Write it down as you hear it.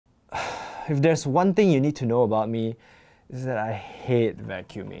if there's one thing you need to know about me, is that I hate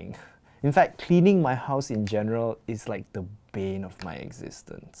vacuuming. In fact, cleaning my house in general is like the bane of my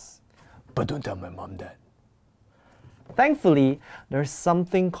existence. But don't tell my mom that. Thankfully, there's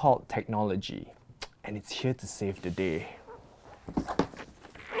something called technology, and it's here to save the day.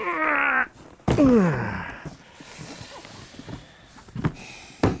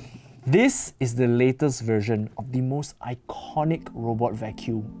 This is the latest version of the most iconic robot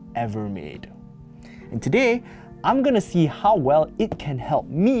vacuum ever made. And today, I'm gonna see how well it can help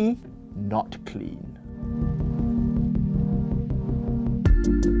me not clean.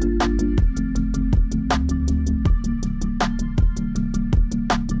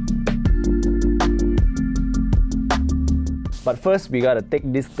 But first, we gotta take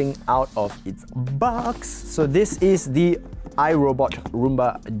this thing out of its box. So this is the iRobot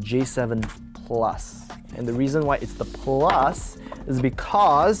Roomba J7 Plus. And the reason why it's the Plus is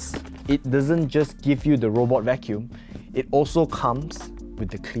because it doesn't just give you the robot vacuum, it also comes with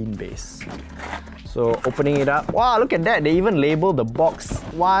the clean base. So opening it up, wow, look at that, they even label the box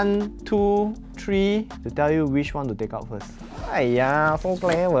 1, 2, 3 to tell you which one to take out first. Aiya, so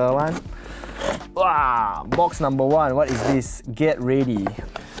clever one. Wow, box number 1, what is this? Get ready.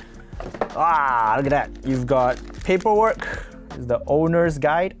 Ah, look at that. You've got paperwork, it's the owner's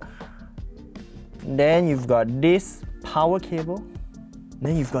guide. Then you've got this power cable.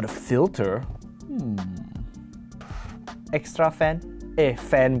 Then you've got a filter. Extra fan.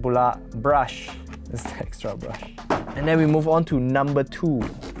 Fan pula. Brush. It's the extra brush. And then we move on to number 2.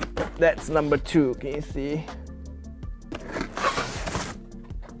 That's number 2, can you see?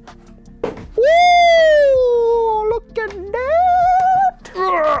 Woo! Look at that!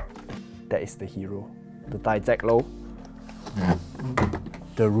 That is the hero. The Tai Zek Lo.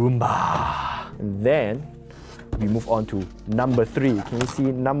 The Roomba. And then we move on to number 3. Can you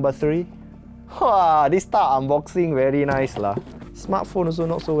see number 3? Wow, this start unboxing very nice lah. Smartphone also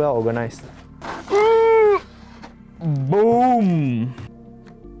not so well organized. Boom!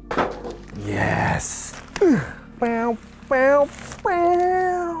 Yes! Pow, pow,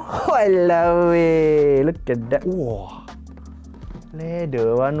 pow. Oh, I love it! Look at that! Wow!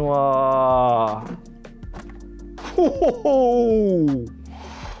 Leather one, wow! Whoa.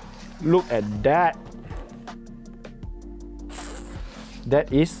 Look at that!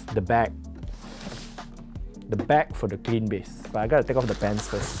 That is the bag. The bag for the clean base. But I gotta take off the pants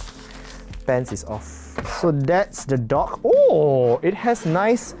first. Pants is off. So that's the dock. Oh, it has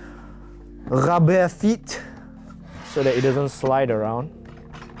nice rubber feet so that it doesn't slide around.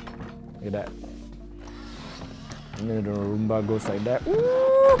 Look at that. And then the Roomba goes like that.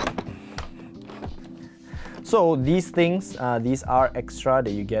 Ooh. So these things, these are extra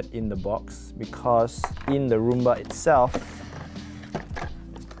that you get in the box because in the Roomba itself,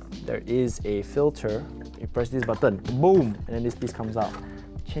 there is a filter. You press this button, boom, and then this piece comes out.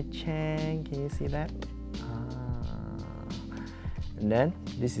 Cha-chang, can you see that? And then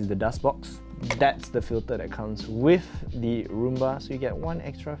this is the dust box. That's the filter that comes with the Roomba, so you get one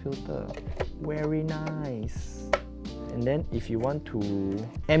extra filter. Very nice. And then if you want to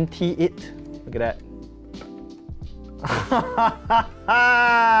empty it, look at that.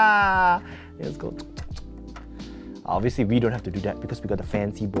 Let's go. Obviously, we don't have to do that because we got the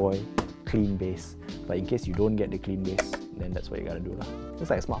fancy boy clean base. But in case you don't get the clean base, then that's what you gotta do lah. Looks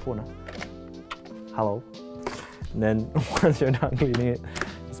like a smartphone, huh? Hello. And then once you're done cleaning it,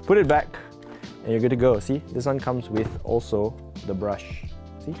 just put it back and you're good to go. See, this one comes with also the brush.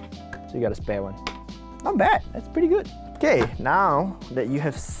 See? So you got a spare one. Not bad, that's pretty good. Okay, now that you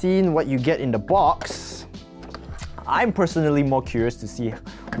have seen what you get in the box, I'm personally more curious to see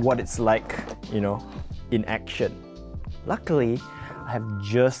what it's like, you know, in action. Luckily, I have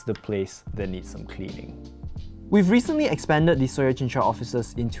just the place that needs some cleaning. We've recently expanded the Soya Chincha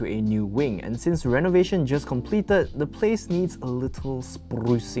offices into a new wing, and since renovation just completed, the place needs a little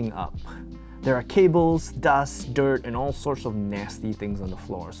sprucing up. There are cables, dust, dirt, and all sorts of nasty things on the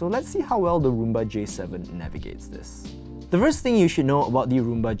floor, so let's see how well the Roomba J7 navigates this. The first thing you should know about the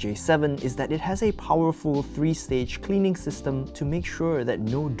Roomba J7 is that it has a powerful 3-stage cleaning system to make sure that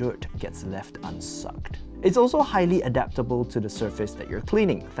no dirt gets left unsucked. It's also highly adaptable to the surface that you're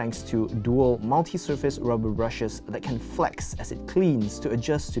cleaning, thanks to dual multi-surface rubber brushes that can flex as it cleans to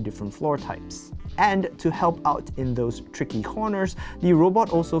adjust to different floor types. And to help out in those tricky corners, the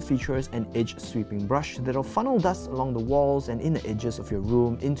robot also features an edge sweeping brush that'll funnel dust along the walls and in the edges of your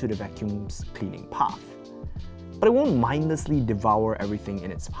room into the vacuum's cleaning path. But it won't mindlessly devour everything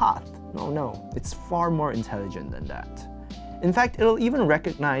in its path. No, it's far more intelligent than that. In fact, it'll even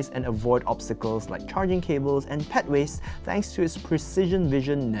recognize and avoid obstacles like charging cables and pet waste thanks to its precision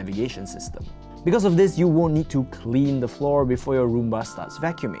vision navigation system. Because of this, you won't need to clean the floor before your Roomba starts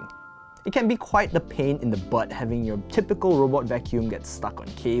vacuuming. It can be quite the pain in the butt having your typical robot vacuum get stuck on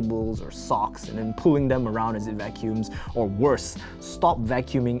cables or socks and then pulling them around as it vacuums, or worse, stop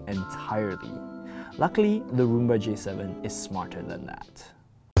vacuuming entirely. Luckily, the Roomba J7 is smarter than that.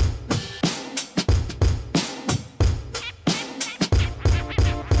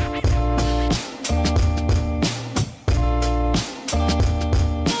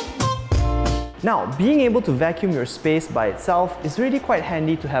 Now, being able to vacuum your space by itself is really quite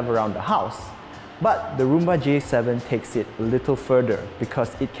handy to have around the house. But the Roomba J7 takes it a little further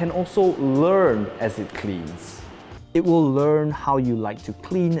because it can also learn as it cleans. It will learn how you like to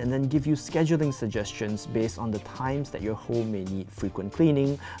clean and then give you scheduling suggestions based on the times that your home may need frequent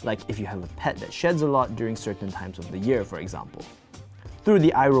cleaning, like if you have a pet that sheds a lot during certain times of the year, for example. Through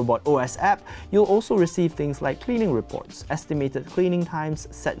the iRobot OS app, you'll also receive things like cleaning reports, estimated cleaning times,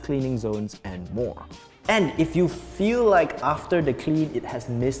 set cleaning zones, and more. And if you feel like after the clean it has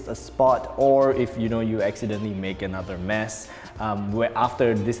missed a spot, or if you accidentally make another mess where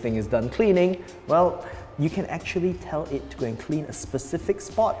after this thing is done cleaning, well, you can actually tell it to go and clean a specific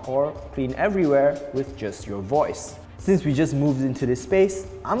spot or clean everywhere with just your voice. Since we just moved into this space,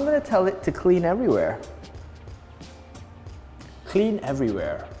 I'm going to tell it to clean everywhere. Clean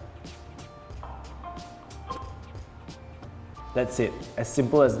everywhere. That's it. As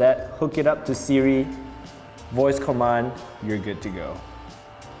simple as that. Hook it up to Siri, voice command, you're good to go.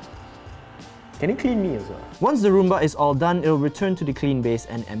 Can you clean me as well? Once the Roomba is all done, it'll return to the clean base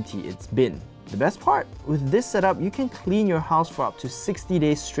and empty its bin. The best part? With this setup, you can clean your house for up to 60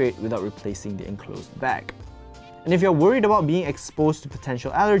 days straight without replacing the enclosed bag. And if you're worried about being exposed to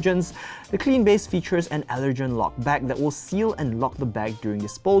potential allergens, the Clean Base features an allergen lock bag that will seal and lock the bag during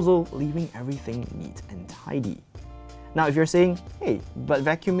disposal, leaving everything neat and tidy. Now, if you're saying, hey, but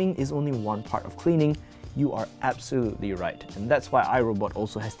vacuuming is only one part of cleaning, you are absolutely right. And that's why iRobot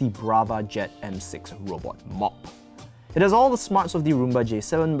also has the Braava Jet M6 robot mop. It has all the smarts of the Roomba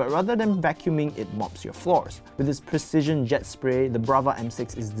J7, but rather than vacuuming, it mops your floors. With its precision jet spray, the Braava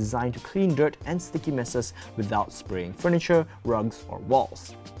M6 is designed to clean dirt and sticky messes without spraying furniture, rugs, or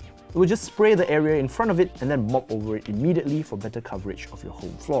walls. It will just spray the area in front of it and then mop over it immediately for better coverage of your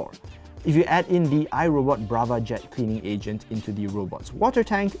home floor. If you add in the iRobot Braava Jet cleaning agent into the robot's water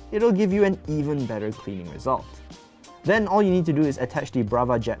tank, it'll give you an even better cleaning result. Then all you need to do is attach the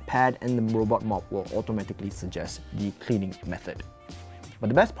Braava Jet pad and the robot mop will automatically suggest the cleaning method. But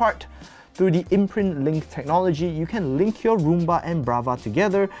the best part? Through the imprint link technology, you can link your Roomba and Braava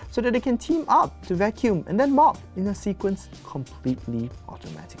together so that they can team up to vacuum and then mop in a sequence completely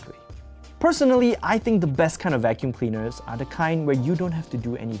automatically. Personally, I think the best kind of vacuum cleaners are the kind where you don't have to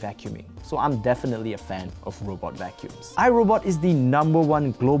do any vacuuming, so I'm definitely a fan of robot vacuums. iRobot is the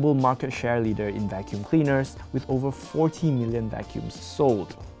 #1 global market share leader in vacuum cleaners with over 40 million vacuums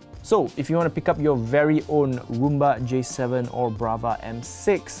sold. So if you want to pick up your very own Roomba J7 or Braava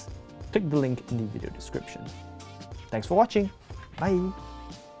M6, click the link in the video description. Thanks for watching. Bye!